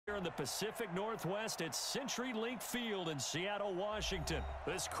in the Pacific Northwest at CenturyLink Field in Seattle, Washington.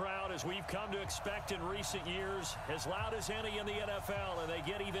 This crowd, as we've come to expect in recent years, as loud as any in the NFL, and they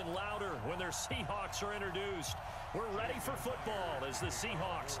get even louder when their Seahawks are introduced. We're ready for football as the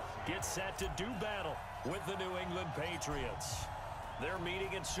Seahawks get set to do battle with the New England Patriots. Their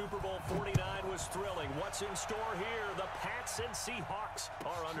meeting in Super Bowl 49 was thrilling. What's in store here? The Pats and Seahawks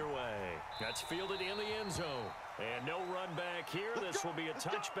are underway. That's fielded in the end zone. And no run back here. This will be a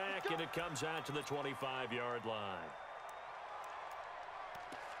touchback, and it comes out to the 25-yard line.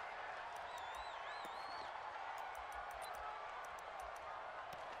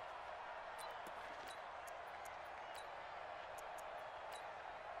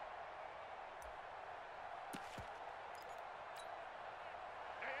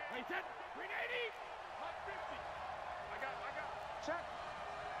 Hey, 10, 380, 150. I got. Check.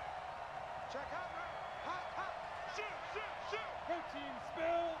 Check out, right? Hot. Shoot. Protein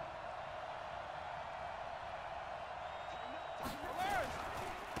spill.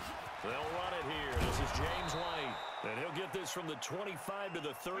 They'll run it here. This is James White. And he'll get this from the 25 to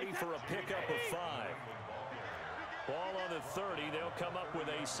the 30 for a pickup of 5. Ball on the 30. They'll come up with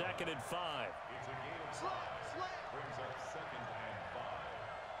a 2nd and 5. Brings up 2nd and 5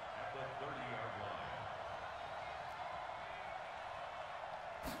 at the 30-yard line.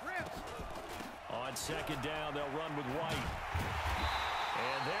 On 2nd down, they'll run with White.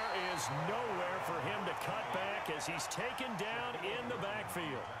 And there is nowhere for him to cut back as he's taken down in the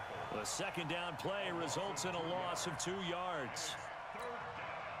backfield. The 2nd down play results in a loss of 2 yards.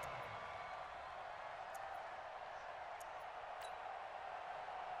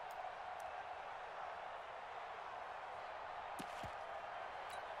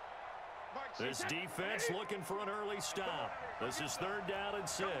 This defense looking for an early stop. This is 3rd down and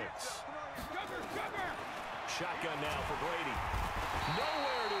 6. Shotgun now for Brady.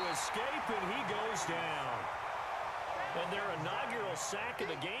 Nowhere to escape, and he goes down. And their inaugural sack of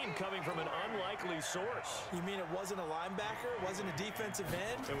the game coming from an unlikely source. You mean it wasn't a linebacker? It wasn't a defensive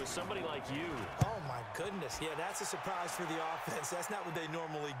end? It was somebody like you. Oh, my goodness. Yeah, that's a surprise for the offense. That's not what they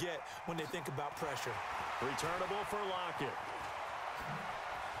normally get when they think about pressure. Returnable for Lockett.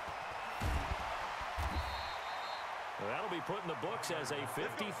 That'll be put in the books as a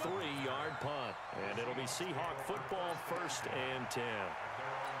 53-yard punt. And it'll be Seahawk football, 1st and 10.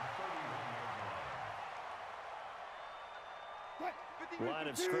 Line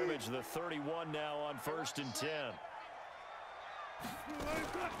of scrimmage, the 31 now on 1st and 10.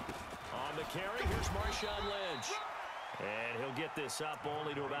 On the carry, here's Marshawn Lynch. And he'll get this up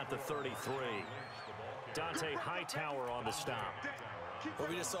only to about the 33. Dante Hightower on the stop. Well,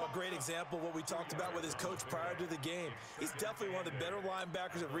 we just saw a great example of what we talked about with his coach prior to the game. He's definitely one of the better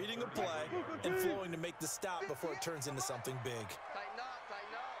linebackers at reading a play and flowing to make the stop before it turns into something big. Tighten up.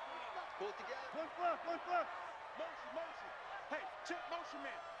 Pull it together. One foot. Motion. Hey, check motion,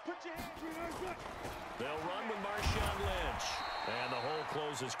 man. Put your hands in. They'll run with Marshawn Lynch. And the hole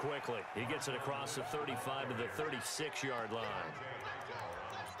closes quickly. He gets it across the 35 to the 36-yard line.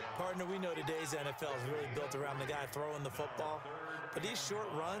 Partner, we know today's NFL is really built around the guy throwing the football. But these short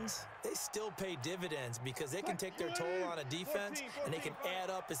runs, they still pay dividends because they can take their toll on a defense and they can add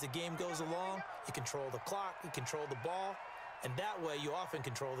up as the game goes along. You control the clock, you control the ball, and that way you often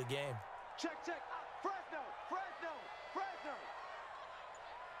control the game. Check. Fresno.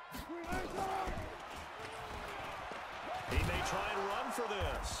 He may try and run for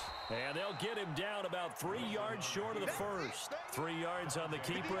this. And they'll get him down about 3 yards short of the first. 3 yards on the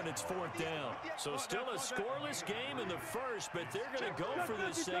keeper, and it's 4th down. So still a scoreless game in the first, but they're going to go for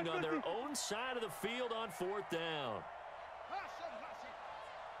this thing on their own side of the field on 4th down. Right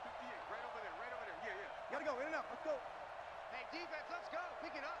over there. Yeah. Gotta go, in and out. Let's go. Hey, defense, let's go.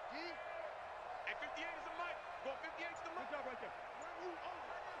 Pick it up, D. Hey, 58 is the mic. Go 58 is the mic. Good job right there. Run you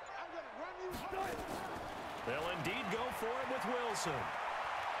over. I'm gonna run you over. They'll indeed go for it with Wilson.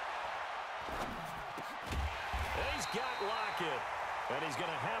 He's got Lockett. And he's going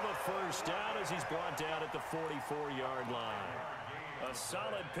to have a 1st down as he's brought down at the 44-yard line. A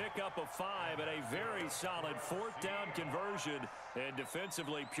solid pickup of 5 and a very solid 4th down conversion. And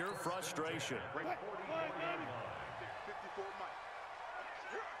defensively, pure frustration. 54 mic.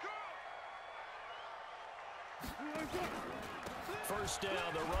 Here I come. 1st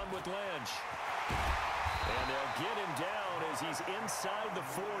down, the run with Lynch. And they'll get him down as he's inside the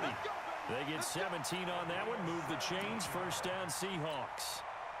 40. They get 17 on that one, move the chains, 1st down Seahawks.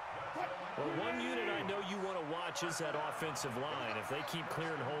 Well, one unit I know you want to watch is that offensive line. If they keep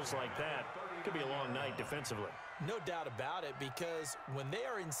clearing holes like that, Could be a long night defensively. No doubt about it, because when they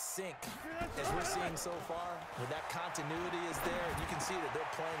are in sync, as we're seeing so far, when that continuity is there, and you can see that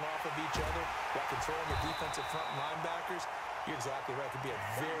they're playing off of each other while controlling the defensive front linebackers, you're exactly right. It could be a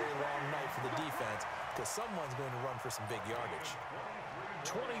very long night for the defense because someone's going to run for some big yardage.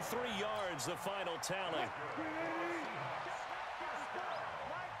 23 yards, the final tally.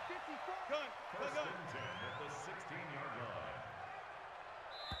 First and 10 at the 16-yard line.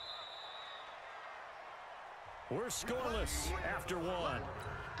 We're scoreless after one.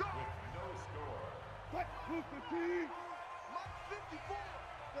 With no score. What? Who's the team? Mike 54.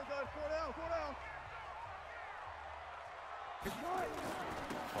 Four down.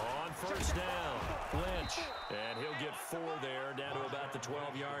 On first down, Lynch. And he'll get 4 there, down to about the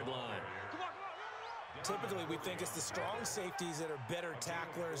 12-yard line. Typically, we think it's the strong safeties that are better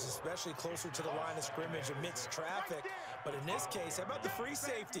tacklers, especially closer to the line of scrimmage amidst traffic. But in this case, how about the free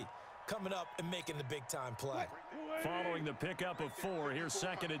safety coming up and making the big-time play? Following the pickup of 4, here's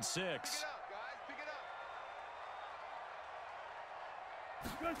 2nd and 6.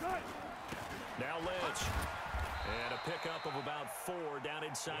 Now Lynch. And a pickup of about 4 down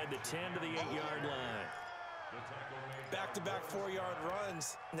inside the 10 to the 8-yard line. Back-to-back 4-yard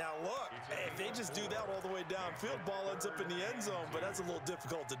runs. Now look, if they just do that all the way downfield, ball ends up in the end zone, but that's a little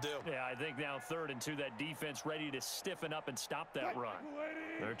difficult to do. Yeah, I think now 3rd and 2, that defense ready to stiffen up and stop that run.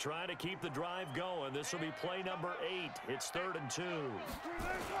 They're trying to keep the drive going. This will be play number 8. It's 3rd and 2.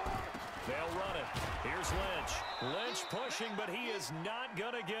 They'll run it. Here's Lynch. Lynch pushing, but he is not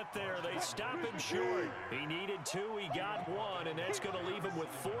going to get there. They stop him short. He needed 2. He got 1, and that's going to leave him with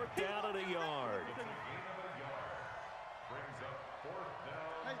 4th down at a yard. Brings up 4th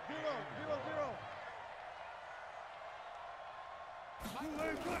down.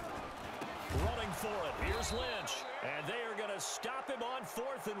 Running for it. Here's Lynch. And they are going to stop him on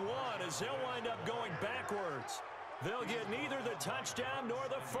 4th and 1 as they'll wind up going backwards. They'll get neither the touchdown nor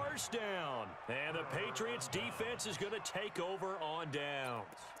the first down. And the Patriots defense is going to take over on downs.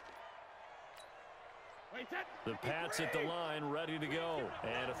 The Pats at the line ready to go.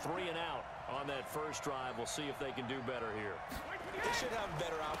 And a 3 and out on that first drive. We'll see if they can do better here. They should have a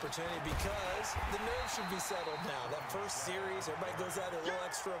better opportunity because the nerves should be settled now. That first series, everybody goes out a little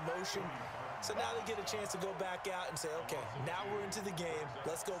extra emotion. So now they get a chance to go back out and say, okay, now we're into the game.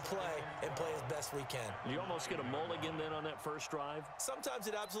 Let's go play and play as best we can. You almost get a mulligan then on that first drive? Sometimes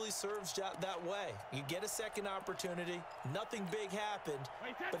it absolutely serves that way. You get a second opportunity. Nothing big happened.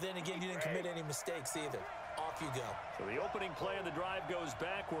 But then again, you didn't commit any mistakes either. Off you go. So the opening play of the drive goes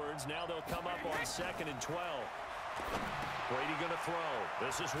backwards. Now they'll come up on 2nd and 12. Brady going to throw.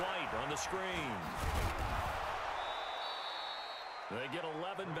 This is White on the screen. They get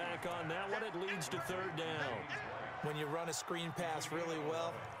 11 back on that one. It leads to 3rd down. When you run a screen pass really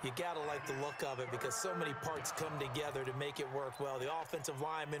well, you got to like the look of it because so many parts come together to make it work well. The offensive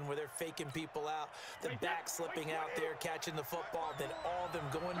linemen, where they're faking people out, the back slipping out there, catching the football, then all of them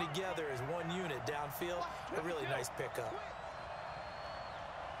going together as one unit downfield. A really nice pickup.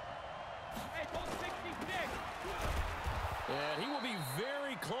 And he will be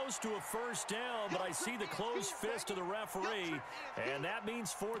very close to a first down, but I see the closed fist of the referee, and that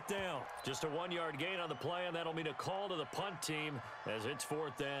means 4th down. Just a 1-yard gain on the play, and that'll mean a call to the punt team as it's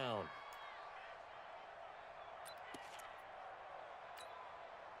 4th down.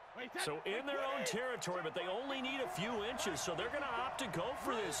 So in their own territory, but they only need a few inches, so they're going to opt to go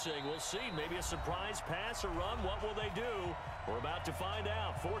for this thing. We'll see. Maybe a surprise pass or run. What will they do? We're about to find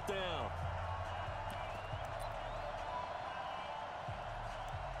out. 4th down.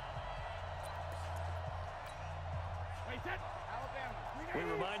 We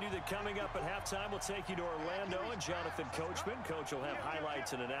remind you that coming up at halftime, we'll take you to Orlando and Jonathan Coachman. Coach will have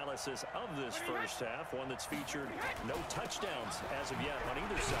highlights and analysis of this first half, one that's featured no touchdowns as of yet on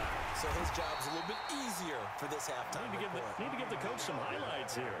either side. So his job's a little bit easier for this halftime Need to give the coach some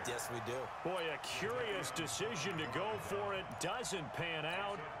highlights here. Yes, we do. Boy, a curious decision to go for it. Doesn't pan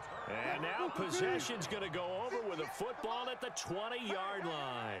out. And now possession's going to go over with a football at the 20-yard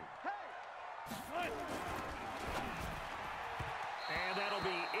line. And that'll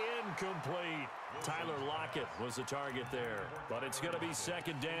be incomplete. Tyler Lockett was the target there, but it's going to be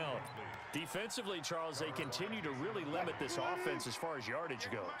 2nd down. Defensively, Charles, they continue to really limit this offense as far as yardage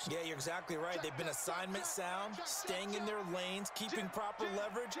goes. Yeah, you're exactly right. They've been assignment sound, staying in their lanes, keeping proper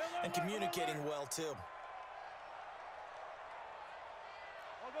leverage, and communicating well, too.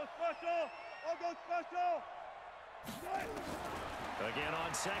 I'll go special. Again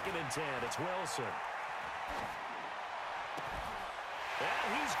on 2nd and 10, it's Wilson.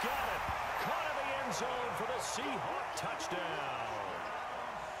 And he's got it. Caught in the end zone for the Seahawk touchdown.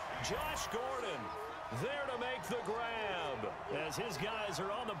 Josh Gordon there to make the grab as his guys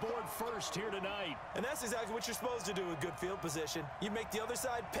are on the board first here tonight. And that's exactly what you're supposed to do with good field position. You make the other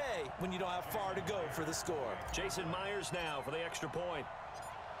side pay when you don't have far to go for the score. Jason Myers now for the extra point.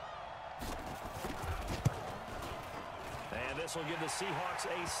 And this will give the Seahawks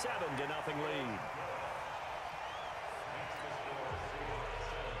a 7-0 lead.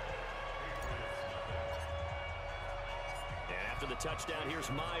 And after the touchdown, here's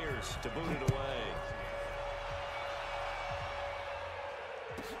Myers to boot it away.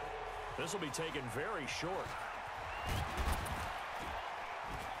 This will be taken very short.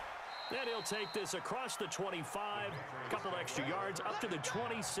 And he'll take this across the 25, a couple extra yards up to the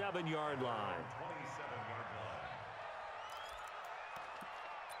 27-yard line.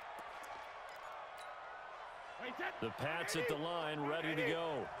 The Pats at the line, ready to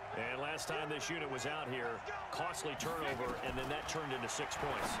go. And last time this unit was out here, costly turnover, and then that turned into 6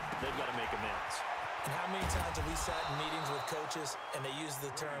 points. They've got to make amends. And how many times have we sat in meetings with coaches and they use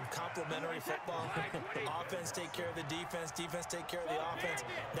the term complementary football? Offense take care of the defense, defense take care of the offense.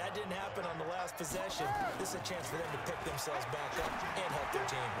 That didn't happen on the last possession. This is a chance for them to pick themselves back up and help their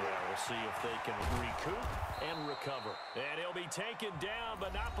team. Yeah, we'll see if they can recoup and recover. And he'll be taken down, but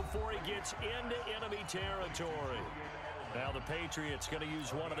not before he gets into enemy territory. Now the Patriots going to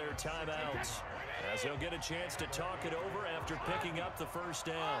use one of their timeouts as he'll get a chance to talk it over after picking up the first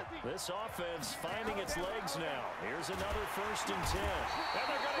down. This offense finding its legs now. Here's another 1st and 10. And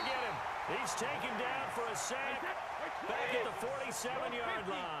they're going to get him. He's taken down for a sack back at the 47-yard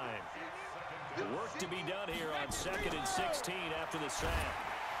line. Work to be done here on 2nd and 16 after the sack.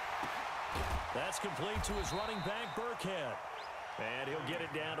 That's complete to his running back, Burkhead. And he'll get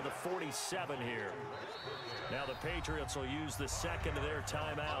it down to the 47 here. Now the Patriots will use the second of their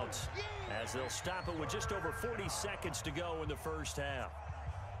timeouts as they'll stop it with just over 40 seconds to go in the first half.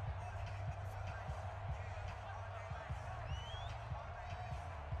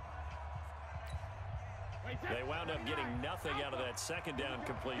 They wound up getting nothing out of that second down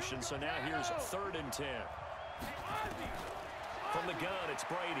completion, so now here's 3rd and 10. From the gun, it's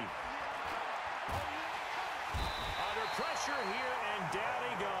Brady. Under pressure here, and down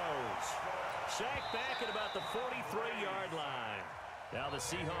he goes. Sacked back at about the 43-yard line. Now the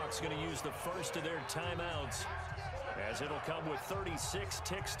Seahawks going to use the first of their timeouts as it'll come with 36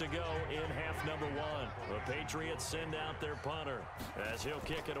 ticks to go in half number 1. The Patriots send out their punter as he'll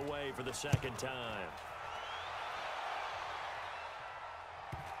kick it away for the second time.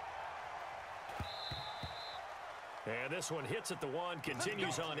 And this one hits at the 1,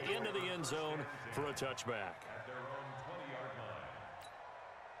 continues on into the end zone for a touchback.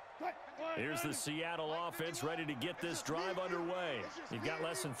 Here's the Seattle offense ready to get this drive underway. You've got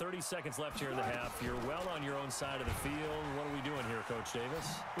less than 30 seconds left here in the half. You're well on your own side of the field. What are we doing here, Coach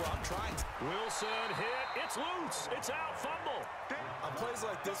Davis? Well, I'm trying. Wilson hit. It's loose. It's out. Fumble. On plays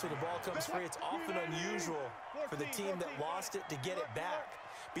like this, when the ball comes free, it's often unusual for the team that lost it to get it back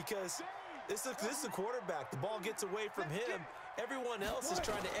because this is the quarterback. The ball gets away from him. Everyone else is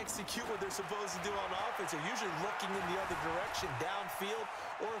trying to execute what they're supposed to do on offense. They're usually looking in the other direction, downfield,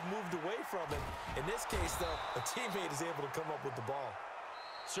 or have moved away from it. In this case, though, a teammate is able to come up with the ball.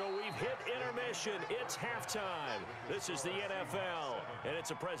 So we've hit intermission. It's halftime. This is the NFL, and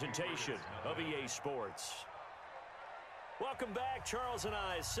it's a presentation of EA Sports. Welcome back. Charles and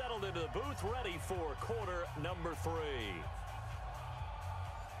I settled into the booth, ready for quarter number 3.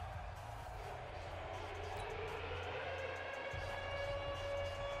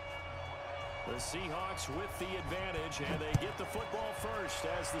 The Seahawks with the advantage, and they get the football first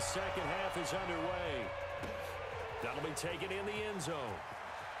as the second half is underway. That'll be taken in the end zone.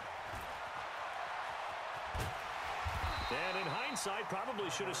 And in hindsight, probably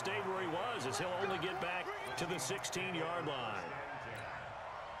should have stayed where he was, as he'll only get back to the 16-yard line.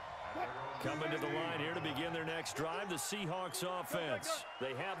 Coming to the line here to begin their next drive, the Seahawks offense.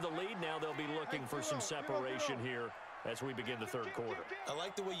 They have the lead. Now they'll be looking for some separation here as we begin the third quarter. I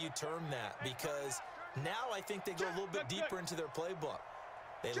like the way you term that because now I think they go a little bit deeper into their playbook.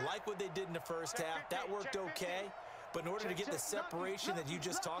 They like what they did in the first half. That worked okay. But in order to get the separation that you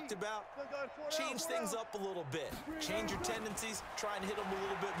just talked about, change things up a little bit. Change your tendencies, try and hit them a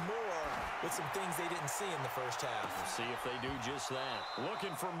little bit more with some things they didn't see in the first half. We'll see if they do just that.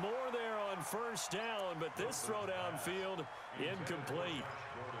 Looking for more there on first down, but this throw downfield incomplete.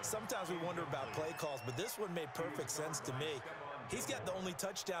 Sometimes we wonder about play calls, but this one made perfect sense to me. He's got the only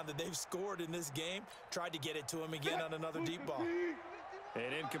touchdown that they've scored in this game. Tried to get it to him again on another deep ball.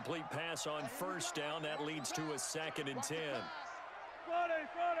 An incomplete pass on first down. That leads to a 2nd and 10.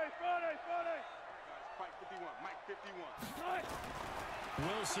 Mike 51. Mike 51.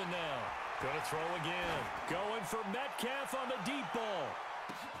 Wilson now. Going to throw again. Going for Metcalf on the deep ball.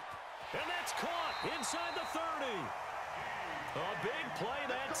 And that's caught inside the 30. A big play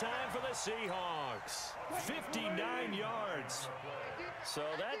that time for the Seahawks. 59 yards. So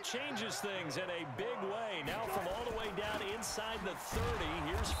that changes things in a big way. Now from all the way down inside the 30,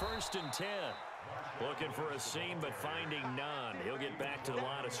 here's 1st and 10. Looking for a seam, but finding none. He'll get back to the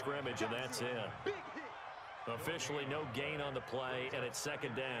line of scrimmage, and that's it. Officially no gain on the play, and it's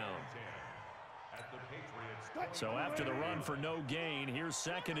 2nd down. So after the run for no gain, here's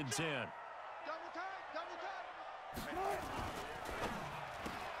 2nd and 10.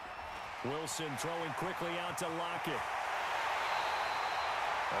 Wilson throwing quickly out to Lockett.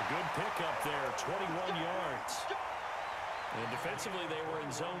 A good pickup there, 21 yards. And defensively, they were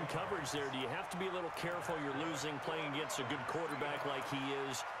in zone coverage there. Do you have to be a little careful? You're losing playing against a good quarterback like he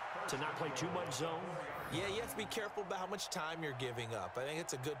is to not play too much zone? Yeah, you have to be careful about how much time you're giving up. I think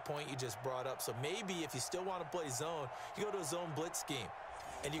it's a good point you just brought up. So maybe if you still want to play zone, you go to a zone blitz scheme.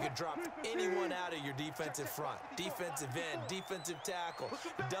 And you can drop anyone out of your defensive front. Defensive end, defensive tackle.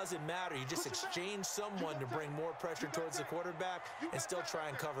 It doesn't matter. You just exchange someone to bring more pressure towards the quarterback and still try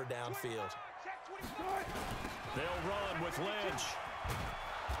and cover downfield. They'll run with Lynch.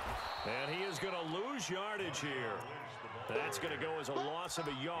 And he is going to lose yardage here. That's going to go as a loss of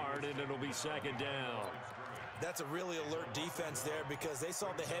a yard, and it'll be 2nd down. That's a really alert defense there because they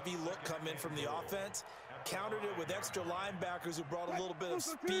saw the heavy look come in from the offense, countered it with extra linebackers who brought a little bit of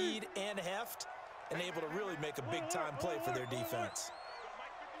speed and heft, and able to really make a big-time play for their defense.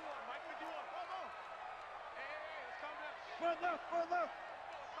 Far left.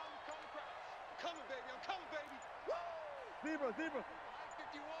 Coming, baby. I'm coming, baby. Zebra.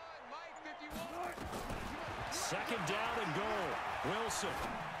 Mike 51. 2nd down and goal. Wilson.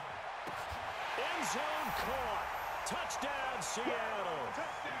 End zone caught. Touchdown, Seattle.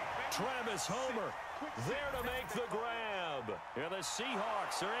 Travis Homer there to make the grab. And the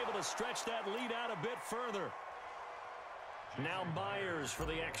Seahawks are able to stretch that lead out a bit further. Now Myers for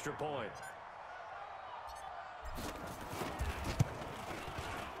the extra point.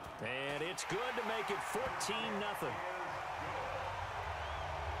 And it's good to make it 14-0.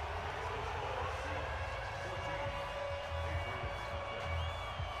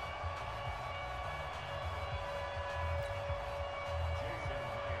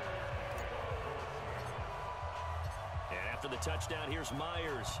 After the touchdown, here's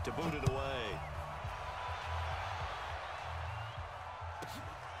Myers to boot it away.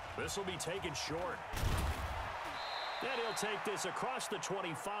 This will be taken short. And he'll take this across the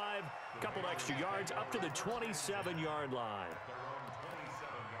 25, a couple extra yards up to the 27-yard line.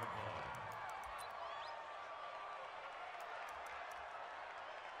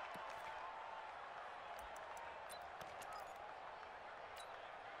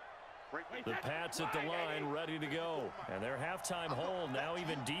 The Pats at the line ready to go. And their halftime hole now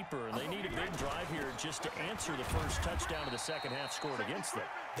even deeper. And they need a big drive here just to answer the first touchdown of the second half scored against them.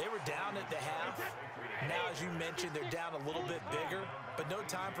 They were down at the half. Now, as you mentioned, they're down a little bit bigger, but no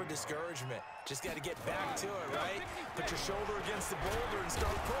time for discouragement. Just got to get back to it, right? Put your shoulder against the boulder and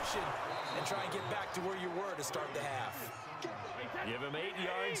start pushing and try and get back to where you were to start the half. Give him 8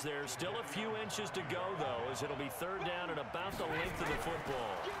 yards there. Still a few inches to go, though, as it'll be 3rd down and about the length of the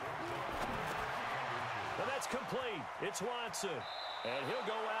football. And that's complete. It's Watson. And he'll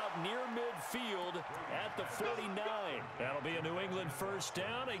go out near midfield at the 49. That'll be a New England 1st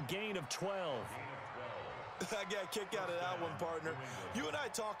down, a gain of 12. I got a kick out of that one, partner. You and I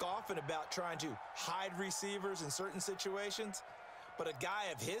talk often about trying to hide receivers in certain situations, but a guy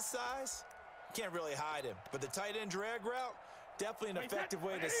of his size, can't really hide him. But the tight end drag route, definitely an effective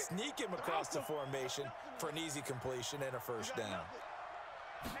way to sneak him across the formation for an easy completion and a 1st down.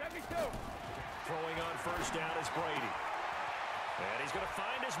 Throwing on 1st down is Brady. And he's going to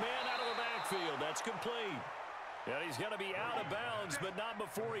find his man out of the backfield. That's complete. And he's going to be out of bounds, but not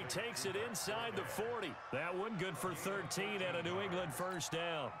before he takes it inside the 40. That one good for 13 and a New England 1st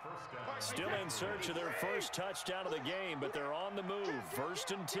down. Still in search of their first touchdown of the game, but they're on the move.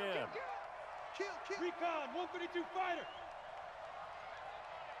 1st and 10. Recon, 152 fighter.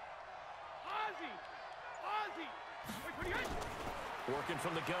 Ozzy. Working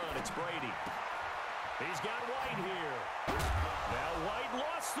from the gun, it's Brady. He's got White here. Now White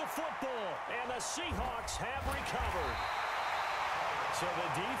lost the football, and the Seahawks have recovered. So the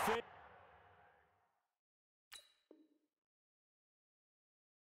defense...